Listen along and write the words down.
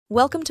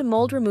Welcome to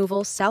Mold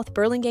Removal, South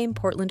Burlingame,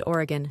 Portland,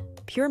 Oregon.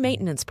 Pure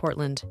Maintenance,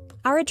 Portland.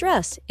 Our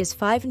address is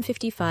 5 and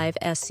 55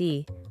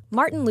 SE,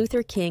 Martin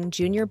Luther King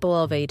Jr.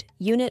 Blvd,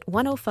 Unit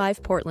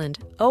 105, Portland,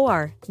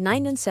 OR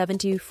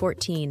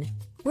 97214.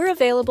 We're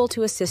available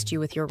to assist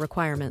you with your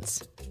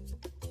requirements.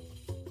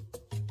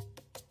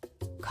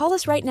 Call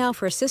us right now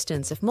for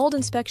assistance if mold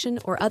inspection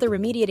or other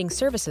remediating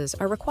services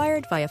are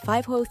required via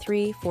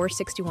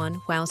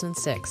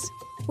 503-461-1006.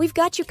 We've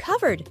got you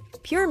covered.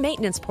 Pure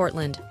Maintenance,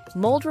 Portland.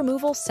 Mold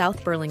Removal,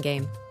 South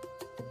Burlingame.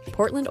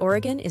 Portland,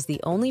 Oregon is the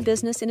only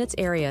business in its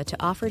area to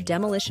offer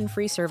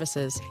demolition-free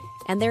services,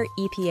 and they're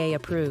EPA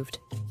approved.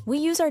 We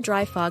use our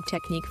dry fog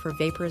technique for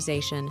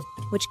vaporization,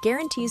 which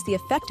guarantees the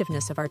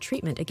effectiveness of our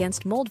treatment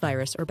against mold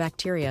virus or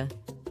bacteria.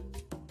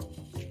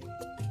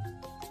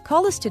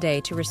 Call us today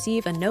to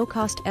receive a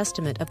no-cost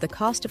estimate of the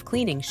cost of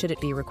cleaning should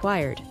it be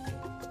required.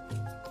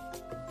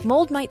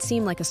 Mold might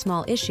seem like a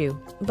small issue,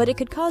 but it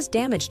could cause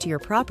damage to your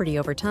property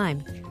over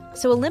time,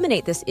 so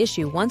eliminate this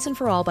issue once and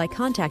for all by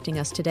contacting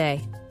us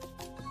today.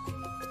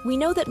 We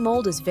know that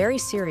mold is very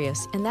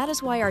serious, and that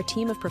is why our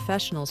team of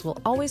professionals will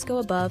always go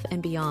above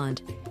and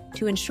beyond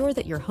to ensure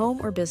that your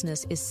home or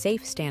business is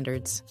safe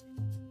standards.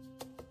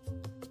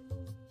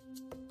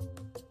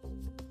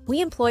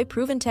 We employ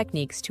proven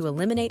techniques to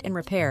eliminate and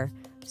repair,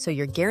 so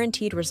you're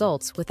guaranteed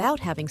results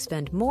without having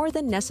spent more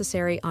than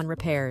necessary on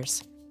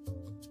repairs.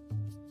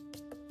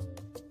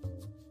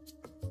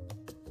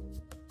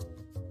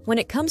 When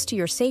it comes to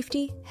your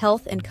safety,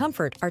 health, and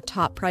comfort are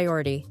top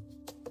priority.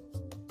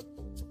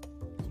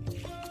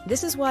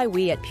 This is why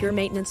we at Pure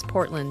Maintenance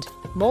Portland,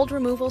 Mold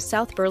Removal,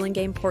 South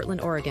Burlingame, Portland,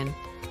 Oregon,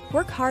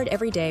 work hard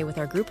every day with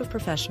our group of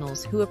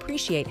professionals who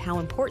appreciate how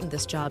important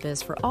this job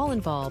is for all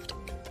involved,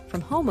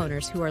 from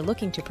homeowners who are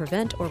looking to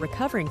prevent or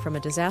recovering from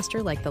a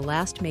disaster like the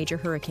last major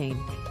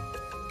hurricane,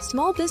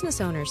 small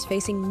business owners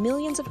facing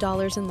millions of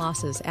dollars in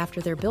losses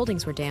after their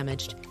buildings were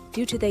damaged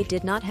due to they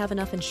did not have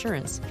enough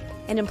insurance,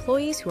 and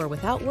employees who are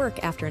without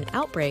work after an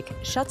outbreak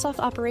shuts off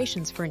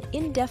operations for an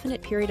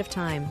indefinite period of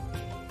time.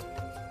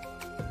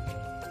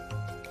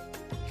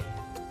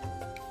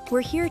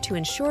 We're here to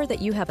ensure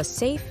that you have a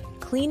safe,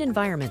 clean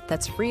environment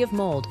that's free of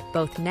mold,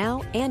 both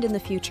now and in the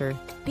future.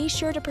 Be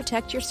sure to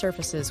protect your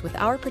surfaces with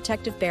our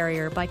protective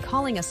barrier by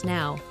calling us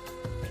now.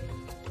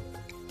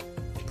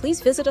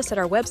 Please visit us at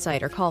our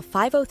website or call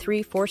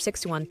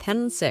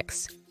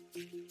 503-461-1006.